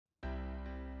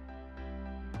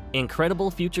Incredible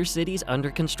future cities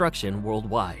under construction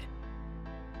worldwide.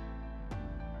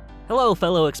 Hello,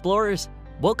 fellow explorers.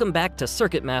 Welcome back to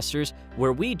Circuit Masters,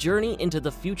 where we journey into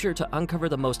the future to uncover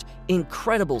the most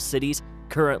incredible cities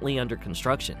currently under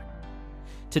construction.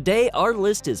 Today, our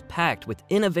list is packed with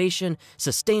innovation,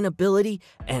 sustainability,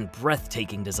 and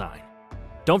breathtaking design.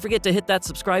 Don't forget to hit that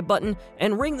subscribe button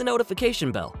and ring the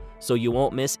notification bell so you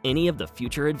won't miss any of the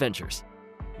future adventures.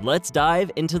 Let's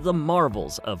dive into the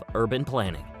marvels of urban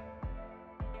planning.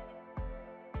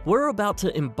 We're about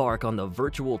to embark on the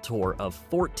virtual tour of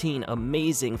 14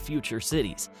 amazing future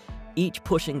cities, each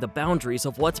pushing the boundaries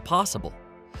of what's possible.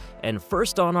 And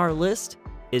first on our list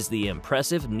is the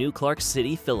impressive New Clark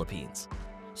City, Philippines.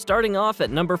 Starting off at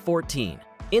number 14,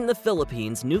 in the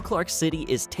Philippines, New Clark City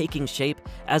is taking shape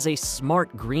as a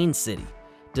smart green city.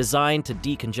 Designed to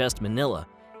decongest Manila,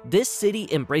 this city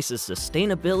embraces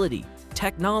sustainability,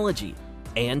 technology,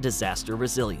 and disaster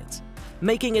resilience,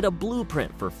 making it a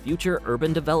blueprint for future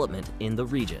urban development in the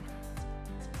region.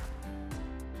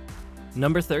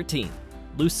 Number 13,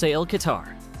 Lusail,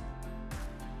 Qatar.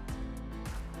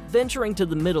 Venturing to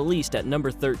the Middle East at number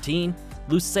 13,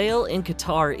 Lusail in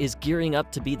Qatar is gearing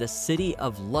up to be the city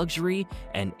of luxury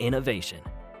and innovation.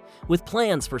 With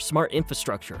plans for smart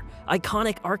infrastructure,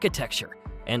 iconic architecture,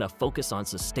 and a focus on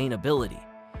sustainability,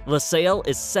 Lusail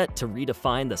is set to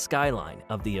redefine the skyline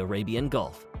of the Arabian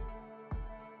Gulf.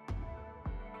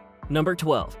 Number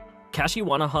 12,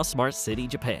 Kashiwanaha Smart City,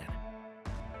 Japan.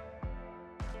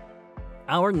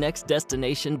 Our next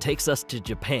destination takes us to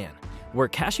Japan, where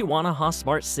Kashiwanaha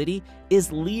Smart City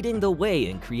is leading the way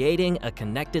in creating a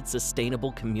connected,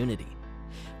 sustainable community.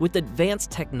 With advanced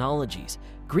technologies,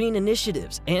 green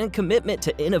initiatives, and commitment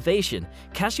to innovation,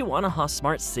 Kashiwanaha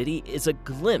Smart City is a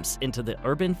glimpse into the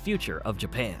urban future of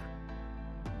Japan.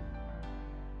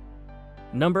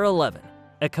 Number 11,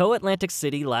 Eko Atlantic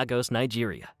City, Lagos,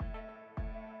 Nigeria.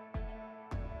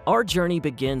 Our journey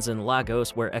begins in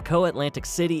Lagos, where Eko Atlantic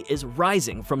City is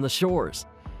rising from the shores.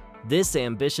 This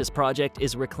ambitious project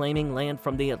is reclaiming land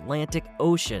from the Atlantic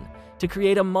Ocean to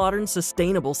create a modern,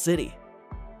 sustainable city.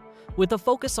 With a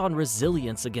focus on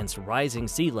resilience against rising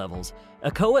sea levels,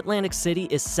 Eko Atlantic City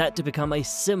is set to become a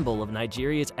symbol of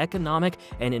Nigeria's economic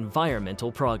and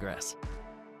environmental progress.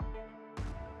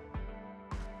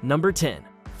 Number 10,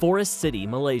 Forest City,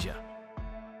 Malaysia.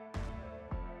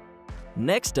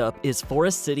 Next up is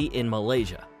Forest City in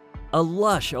Malaysia, a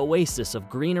lush oasis of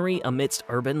greenery amidst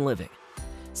urban living.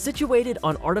 Situated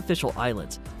on artificial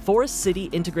islands, Forest City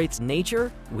integrates nature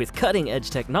with cutting-edge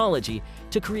technology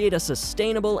to create a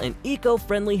sustainable and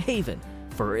eco-friendly haven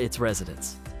for its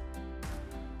residents.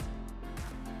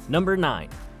 Number 9,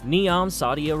 NEOM,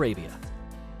 Saudi Arabia.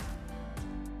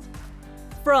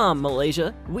 From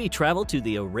Malaysia, we travel to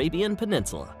the Arabian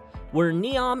Peninsula, where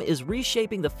NEOM is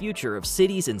reshaping the future of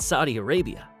cities in Saudi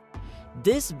Arabia.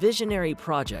 This visionary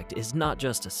project is not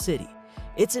just a city.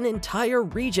 It's an entire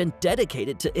region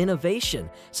dedicated to innovation,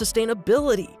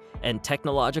 sustainability, and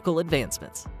technological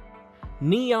advancements.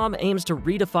 NEOM aims to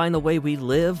redefine the way we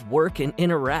live, work, and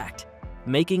interact,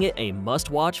 making it a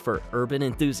must-watch for urban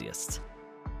enthusiasts.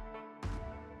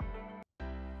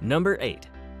 Number 8,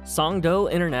 Songdo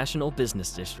International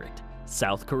Business District,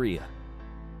 South Korea.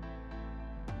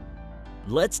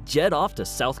 Let's jet off to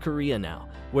South Korea now,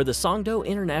 where the Songdo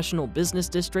International Business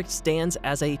District stands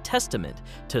as a testament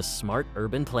to smart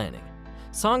urban planning.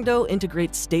 Songdo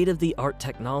integrates state-of-the-art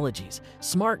technologies,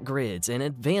 smart grids, and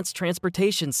advanced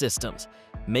transportation systems,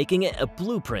 making it a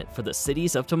blueprint for the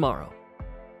cities of tomorrow.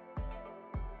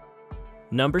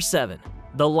 Number 7,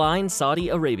 The Line, Saudi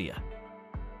Arabia.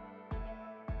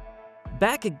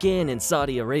 Back again in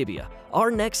Saudi Arabia, our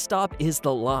next stop is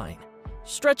The Line.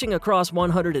 Stretching across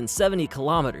 170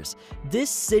 kilometers,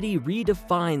 this city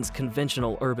redefines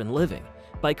conventional urban living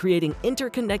by creating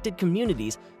interconnected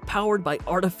communities powered by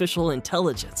artificial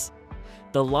intelligence.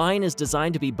 The Line is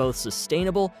designed to be both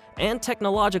sustainable and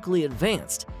technologically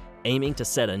advanced, aiming to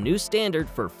set a new standard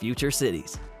for future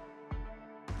cities.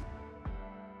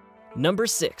 Number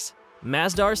 6,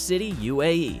 Masdar City,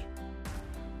 UAE.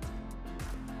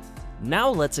 Now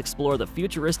let's explore the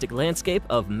futuristic landscape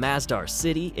of Masdar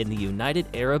City in the United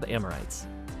Arab Emirates.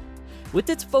 With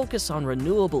its focus on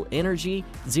renewable energy,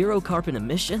 zero carbon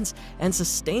emissions, and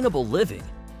sustainable living,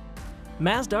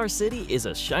 Masdar City is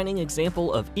a shining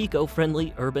example of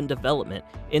eco-friendly urban development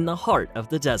in the heart of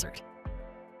the desert.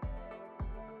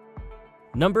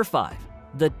 Number 5,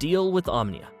 The Deal with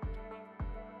Omnia.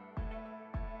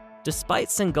 Despite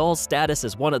Senegal's status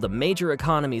as one of the major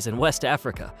economies in West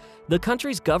Africa, the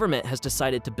country's government has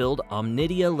decided to build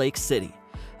Omnia Lake City,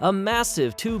 a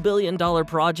massive $2 billion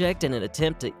project in an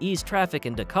attempt to ease traffic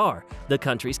in Dakar, the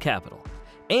country's capital.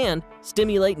 and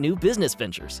stimulate new business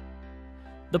ventures.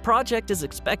 The project is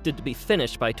expected to be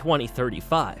finished by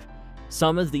 2035.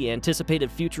 Some of the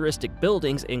anticipated futuristic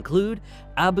buildings include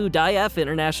Abu Dhabi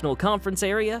International Conference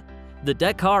Area, the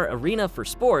Dakar Arena for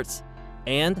Sports,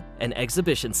 and an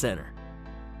exhibition center.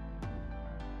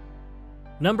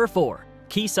 Number 4.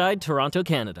 Keyside, Toronto,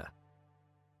 Canada.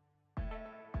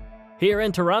 Here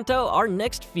in Toronto, our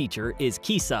next feature is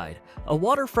Keyside, a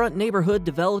waterfront neighborhood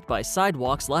developed by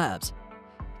Sidewalks Labs.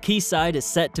 Keyside is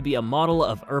set to be a model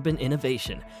of urban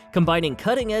innovation, combining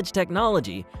cutting-edge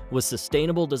technology with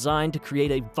sustainable design to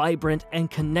create a vibrant and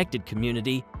connected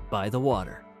community by the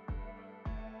water.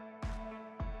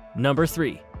 Number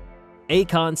 3.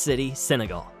 Aon City,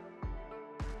 Senegal.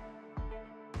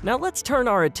 Now let's turn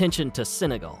our attention to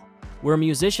Senegal, where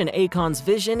musician Akon's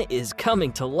vision is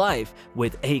coming to life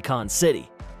with Aon City.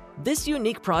 This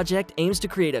unique project aims to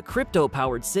create a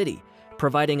crypto-powered city,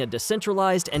 providing a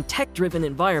decentralized and tech-driven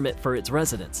environment for its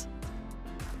residents.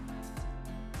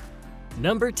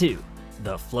 Number 2.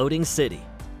 The Floating City.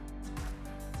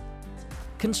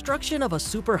 Construction of a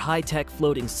super high-tech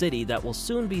floating city that will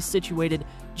soon be situated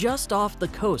just off the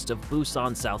coast of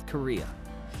Busan, South Korea.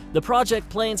 The project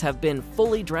plans have been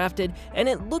fully drafted, and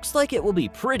it looks like it will be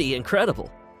pretty incredible.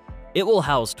 It will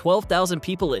house 12,000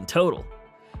 people in total.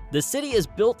 The city is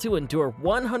built to endure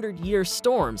 100-year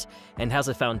storms and has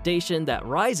a foundation that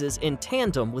rises in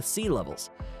tandem with sea levels.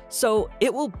 So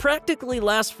it will practically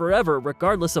last forever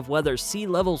regardless of whether sea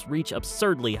levels reach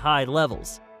absurdly high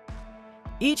levels.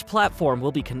 Each platform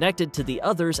will be connected to the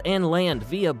others and land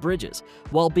via bridges,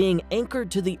 while being anchored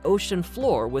to the ocean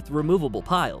floor with removable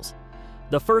piles.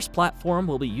 The first platform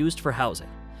will be used for housing,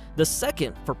 the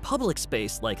second for public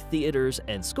space like theaters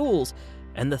and schools,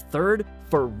 and the third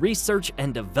for research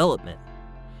and development.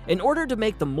 In order to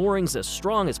make the moorings as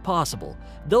strong as possible,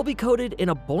 they'll be coated in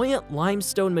a buoyant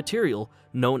limestone material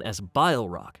known as bile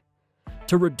rock.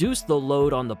 To reduce the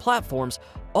load on the platforms,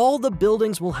 all the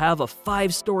buildings will have a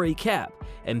 5-story cap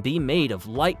and be made of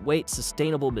lightweight,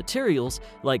 sustainable materials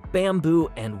like bamboo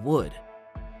and wood.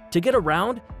 To get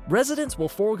around, residents will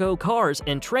forego cars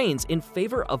and trains in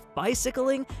favor of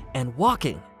bicycling and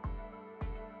walking.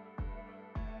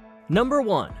 Number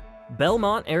 1.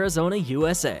 Belmont, Arizona,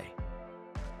 USA.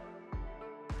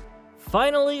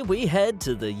 Finally, we head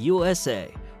to the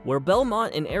USA, where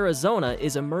Belmont in Arizona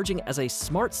is emerging as a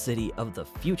smart city of the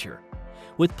future.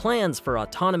 With plans for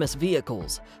autonomous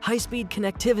vehicles, high-speed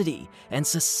connectivity, and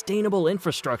sustainable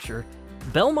infrastructure,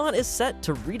 Belmont is set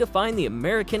to redefine the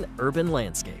American urban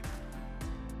landscape.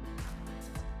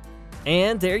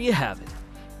 And there you have it.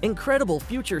 Incredible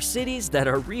future cities that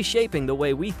are reshaping the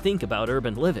way we think about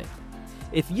urban living.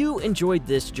 If you enjoyed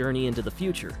this journey into the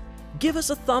future, give us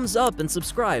a thumbs up and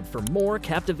subscribe for more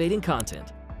captivating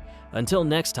content. Until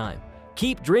next time,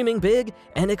 keep dreaming big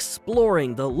and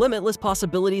exploring the limitless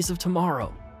possibilities of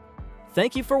tomorrow.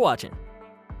 Thank you for watching.